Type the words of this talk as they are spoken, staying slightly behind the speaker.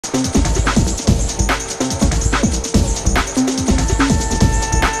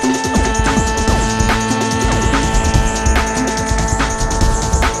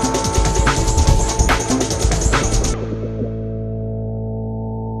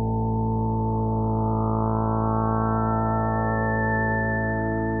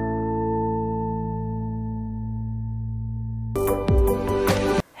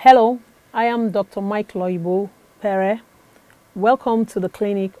Hello, I am Dr. Mike Loibo Pere. Welcome to the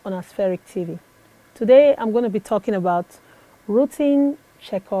clinic on Aspheric TV. Today I'm going to be talking about routine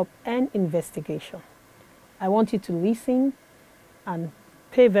checkup and investigation. I want you to listen and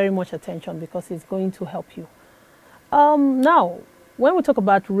pay very much attention because it's going to help you. Now, when we talk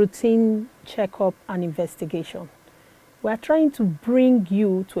about routine checkup and investigation, we are trying to bring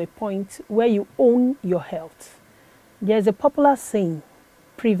you to a point where you own your health. There's a popular saying,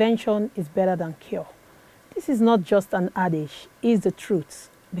 prevention is better than cure. This is not just an adage, it's the truth.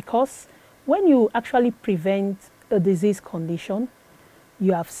 Because when you actually prevent a disease condition,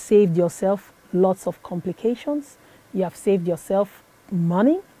 you have saved yourself lots of complications, you have saved yourself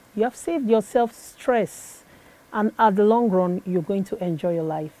money, you have saved yourself stress, and at the long run, you're going to enjoy your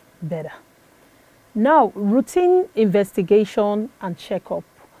life better. Now, routine investigation and checkup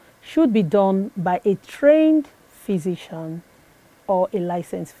should be done by a trained physician or a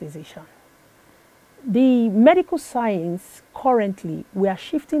licensed physician. The medical science currently, we are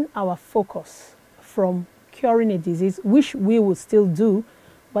shifting our focus from curing a disease, which we will still do,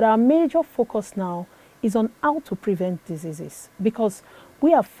 but our major focus now is on how to prevent diseases, because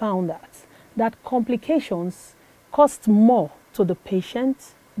we have found that complications cost more to the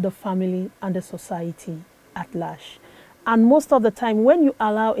patient, the family, and the society at large. And most of the time, when you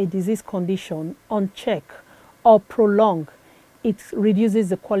allow a disease condition unchecked or prolonged, it reduces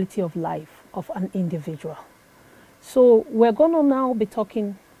the quality of life of an individual. So we're going to now be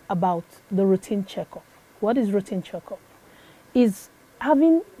talking about the routine checkup. What is routine checkup? Is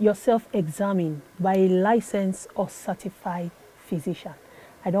having yourself examined by a licensed or certified physician.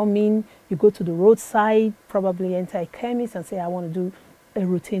 I don't mean you go to the roadside, probably enter a chemist and say, I want to do a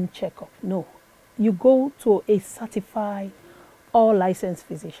routine checkup. No, you go to a certified or licensed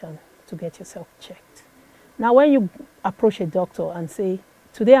physician to get yourself checked. Now, when you approach a doctor and say,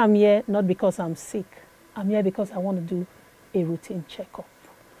 today I'm here not because I'm sick, I'm here because I want to do a routine checkup,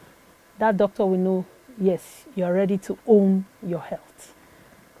 that doctor will know, yes, you're ready to own your health.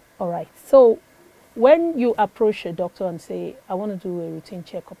 All right. So when you approach a doctor and say, I want to do a routine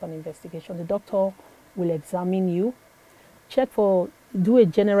checkup and investigation, the doctor will examine you, do a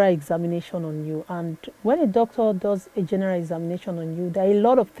general examination on you. And when a doctor does a general examination on you, there are a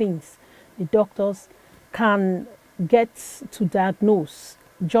lot of things the doctors can get to diagnose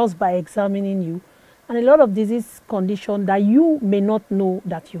just by examining you, and a lot of disease condition that you may not know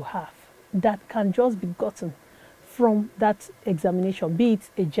that you have, that can just be gotten from that examination, be it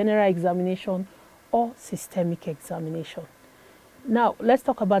a general examination or systemic examination. Now, let's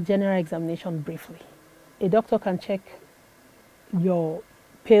talk about general examination briefly. A doctor can check your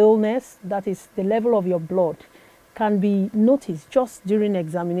paleness, that is the level of your blood, can be noticed just during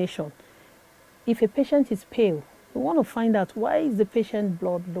examination. If a patient is pale, we want to find out why is the patient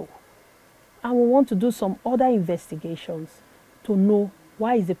blood low. And we want to do some other investigations to know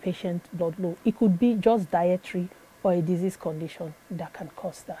why is the patient blood low. It could be just dietary or a disease condition that can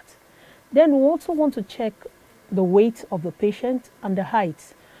cause that. Then we also want to check the weight of the patient and the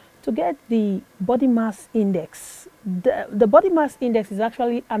height to get the body mass index. The body mass index is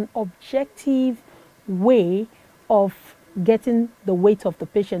actually an objective way of getting the weight of the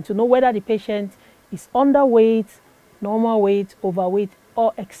patient, to know whether the patient is underweight, normal weight, overweight,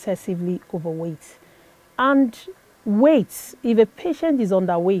 or excessively overweight. And weight, if a patient is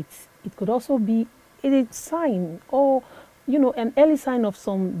underweight, it could also be a sign or, an early sign of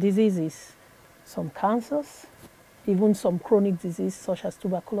some diseases. Some cancers, even some chronic disease such as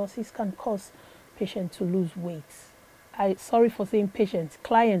tuberculosis can cause patients to lose weight. Sorry for saying patients,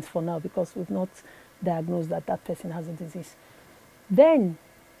 clients for now, because we've not diagnosed that person has a disease. Then,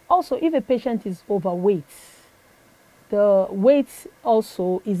 also, if a patient is overweight, the weight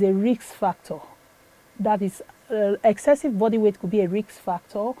also is a risk factor. That is, excessive body weight could be a risk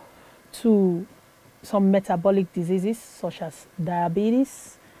factor to some metabolic diseases such as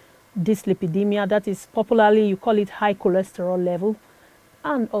diabetes, dyslipidemia, that is popularly, you call it high cholesterol level,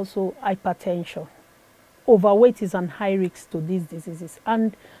 and also hypertension. Overweight is an high risk to these diseases.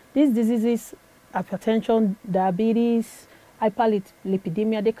 And these diseases, hypertension, diabetes,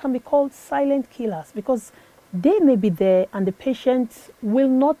 hyperlipidemia, they can be called silent killers because they may be there and the patient will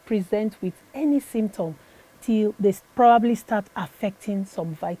not present with any symptom till they probably start affecting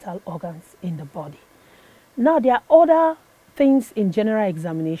some vital organs in the body. Now, there are other things in general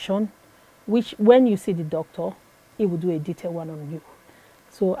examination which when you see the doctor, he will do a detailed one on you.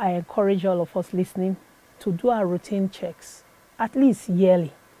 So I encourage all of us listening to do our routine checks at least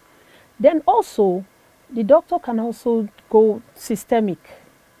yearly. Then also, the doctor can also go systemic.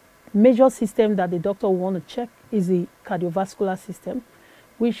 Major system that the doctor will want to check is the cardiovascular system.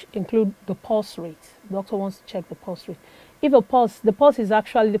 which include the pulse rate. The doctor wants to check the pulse rate. If the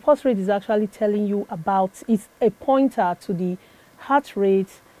pulse rate is actually telling you about, it's a pointer to the heart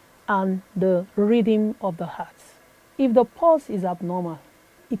rate and the rhythm of the heart. If the pulse is abnormal,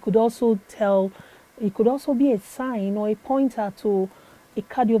 it could also be a sign or a pointer to a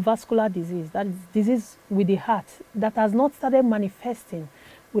cardiovascular disease, that is disease with the heart that has not started manifesting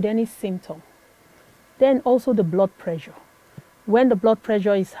with any symptom. Then also the blood pressure. When the blood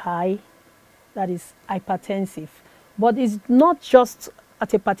pressure is high, that is hypertensive. But it's not just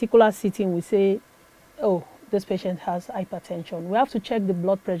at a particular sitting we say, oh, this patient has hypertension. We have to check the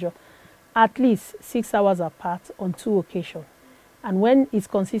blood pressure at least 6 hours apart on 2 occasions. And when it's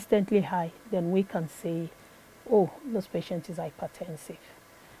consistently high, then we can say, oh, this patient is hypertensive.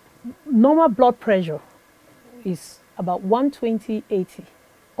 Normal blood pressure is about 120/80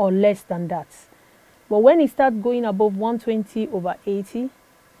 or less than that. But when it starts going above 120/80,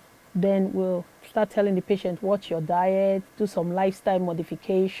 then we'll start telling the patient, watch your diet, do some lifestyle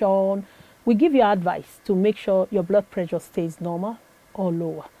modification. We give you advice to make sure your blood pressure stays normal or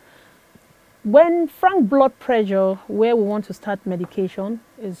lower. When frank blood pressure, where we want to start medication,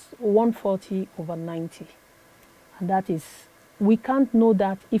 is 140/90. And that is, we can't know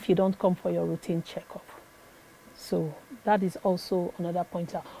that if you don't come for your routine checkup. So that is also another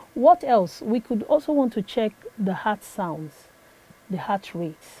pointer. What else? We could also want to check the heart sounds, the heart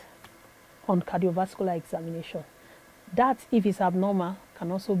rate on cardiovascular examination. That, if it's abnormal,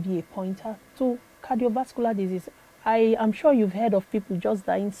 can also be a pointer to cardiovascular disease. I am sure you've heard of people just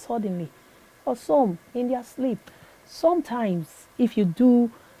dying suddenly, or some in their sleep. Sometimes, if you do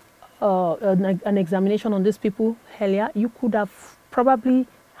an examination on these people earlier, you could have probably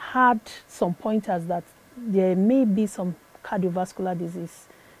had some pointers that there may be some cardiovascular disease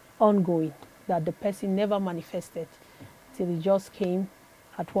ongoing that the person never manifested till it just came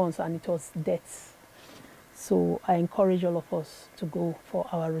at once and it was death. So I encourage all of us to go for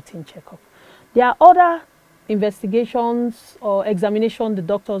our routine checkup. There are other investigations or examination the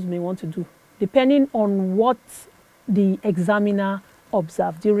doctors may want to do, depending on what the examiner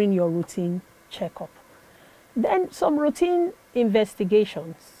observed during your routine checkup. Then some routine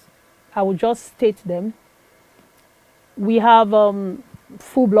investigations, I will just state them. We have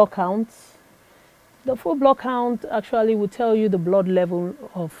full blood counts. The full blood count actually will tell you the blood level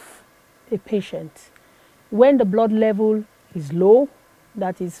of a patient. When the blood level is low,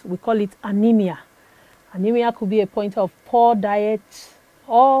 that is, we call it anemia. Anemia could be a pointer of poor diet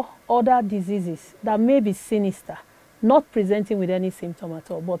or other diseases that may be sinister, not presenting with any symptom at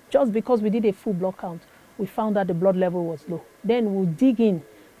all. But just because we did a full blood count, we found that the blood level was low. Then we'll dig in,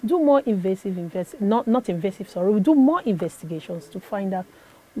 do more we'll do more investigations to find out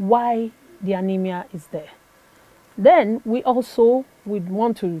why the anemia is there. Then we also would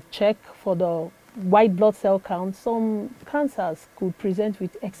want to check for the white blood cell count. Some cancers could present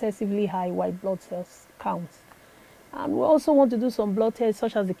with excessively high white blood cells counts. And we also want to do some blood tests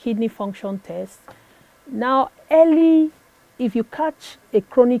such as the kidney function test. Now, early, if you catch a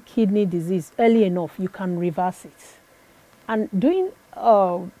chronic kidney disease early enough, you can reverse it. And doing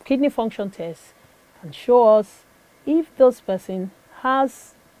a kidney function test can show us if this person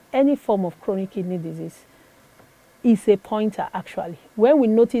has any form of chronic kidney disease. Is a pointer, actually. When we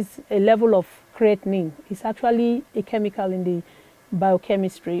notice a level of creatinine, it's actually a chemical in the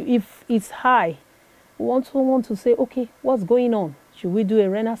biochemistry. If it's high, we also want to say, okay, what's going on? Should we do a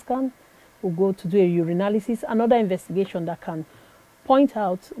renal scan? We'll go to do a urinalysis, another investigation that can point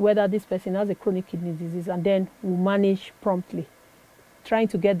out whether this person has a chronic kidney disease, and then we'll manage promptly, trying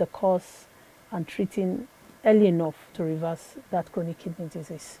to get the cause and treating early enough to reverse that chronic kidney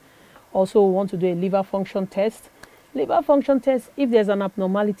disease. Also, we want to do a liver function test. Liver function test, if there's an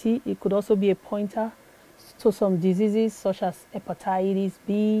abnormality, it could also be a pointer to some diseases such as hepatitis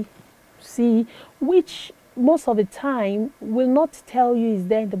B, C, which most of the time will not tell you is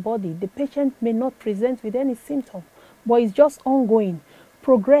there in the body. The patient may not present with any symptom, but it's just ongoing,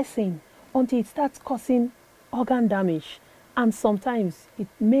 progressing until it starts causing organ damage. And sometimes it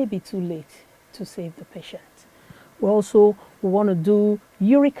may be too late to save the patient. We want to do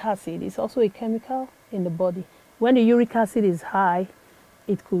uric acid. It's also a chemical in the body. When the uric acid is high,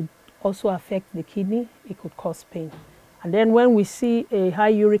 it could also affect the kidney. It could cause pain. And then when we see a high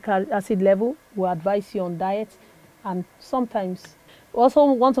uric acid level, we advise you on diet. And sometimes we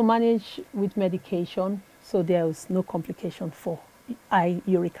also want to manage with medication so there is no complication for high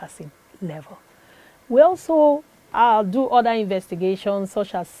uric acid level. We also do other investigations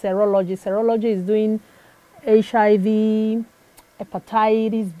such as serology. Serology is doing HIV,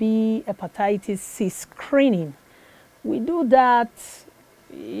 hepatitis B, hepatitis C screening. We do that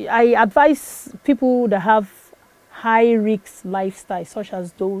I advise people that have high risk lifestyle, such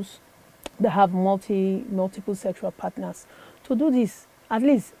as those that have multiple sexual partners, to do this at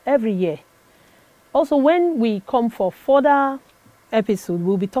least every year. Also, when we come for further episode,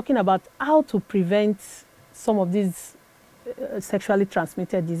 we'll be talking about how to prevent some of these sexually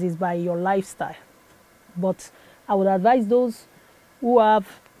transmitted disease by your lifestyle. But I would advise those who have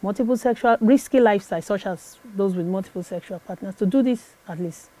multiple sexual risky lifestyle, such as those with multiple sexual partners, to do this at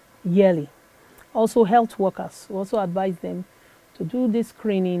least yearly. Also, health workers, we also advise them to do this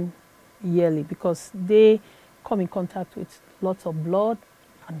screening yearly because they come in contact with lots of blood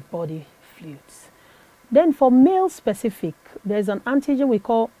and body fluids. Then for male specific, there's an antigen we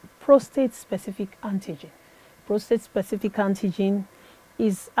call prostate specific antigen. Prostate specific antigen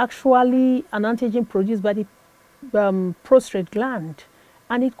is actually an antigen produced by the prostate gland,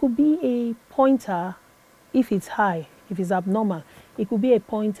 and it could be a pointer if it's high, if it's abnormal. It could be a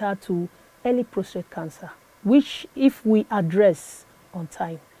pointer to early prostate cancer, which if we address on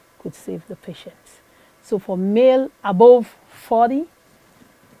time could save the patient. So for male above 40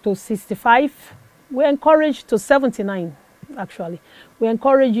 to 65, we encourage to 79 actually. We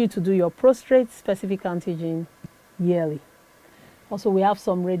encourage you to do your prostate specific antigen yearly. Also, we have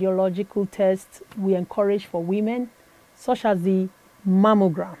some radiological tests we encourage for women, such as the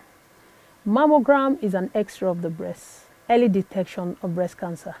mammogram. Mammogram is an X-ray of the breast, early detection of breast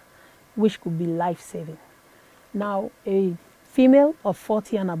cancer, which could be life-saving. Now, a female of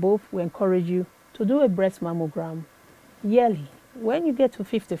 40 and above, we encourage you to do a breast mammogram yearly. When you get to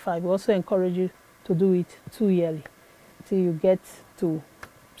 55, we also encourage you to do it 2 yearly till you get to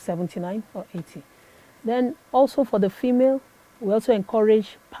 79 or 80. Then also for the female, we also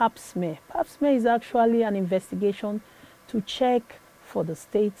encourage pap smear. Pap smear is actually an investigation to check for the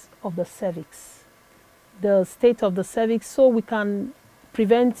state of the cervix. The state of the cervix, so we can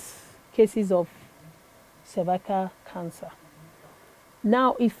prevent cases of cervical cancer.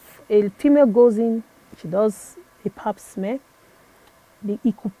 Now, if a female goes in, she does a pap smear,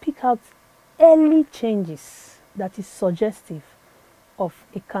 it could pick out early changes that is suggestive of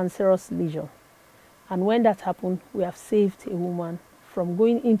a cancerous lesion. And when that happens, we have saved a woman from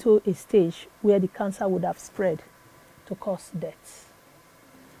going into a stage where the cancer would have spread to cause death.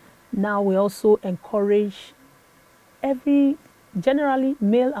 Now, we also encourage generally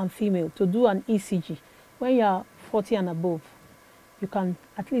male and female, to do an ECG. When you are 40 and above, you can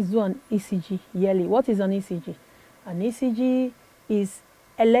at least do an ECG yearly. What is an ECG? An ECG is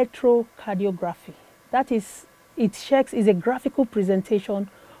electrocardiography. That is, it checks, is a graphical presentation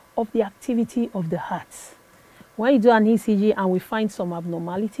of the activity of the heart. When you do an ECG and we find some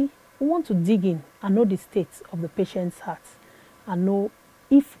abnormality, we want to dig in and know the state of the patient's heart and know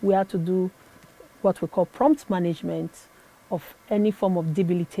if we are to do what we call prompt management of any form of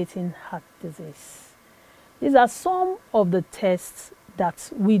debilitating heart disease. These are some of the tests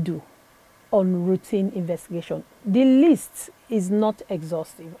that we do on routine investigation. The list is not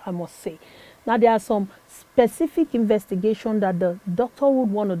exhaustive, I must say. Now, there are some specific investigation that the doctor would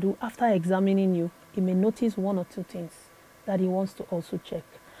want to do after examining you. He may notice 1 or 2 things that he wants to also check.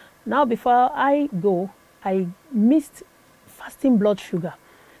 Now, before I go, I missed fasting blood sugar.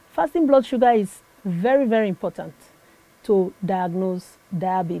 Fasting blood sugar is very, very important to diagnose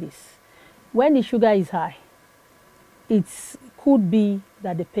diabetes. When the sugar is high, it could be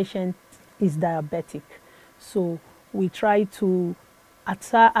that the patient is diabetic. So we try to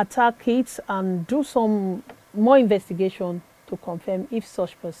attack it and do some more investigation to confirm if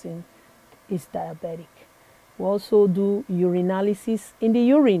such person is diabetic. We also do urinalysis. In the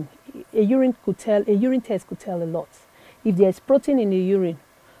urine, a urine test could tell a lot. If there's protein in the urine,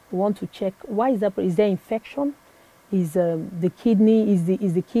 we want to check why is that. Is there infection? Is the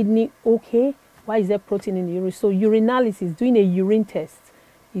kidney okay? Why is there protein in the urine? So urinalysis, doing a urine test,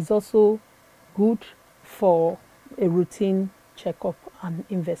 is also good for a routine checkup and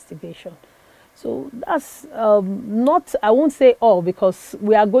investigation. So that's not, I won't say all, because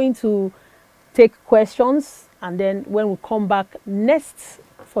we are going to take questions, and then when we come back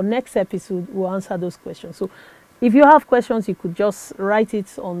for next episode, we'll answer those questions. So if you have questions, you could just write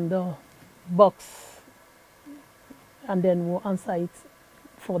it on the box, and then we'll answer it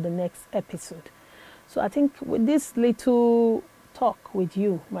for the next episode. So I think with this little talk with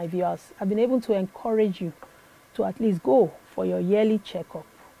you, my viewers, I've been able to encourage you to at least go for your yearly checkup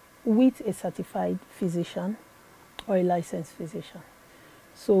with a certified physician or a licensed physician,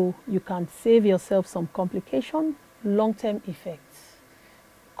 so you can save yourself some complication, long-term effects,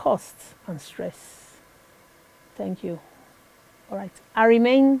 costs, and stress. Thank you. All right. I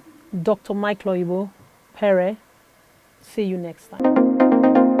remain Dr. Mike Loibo Pere. See you next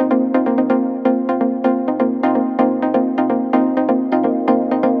time.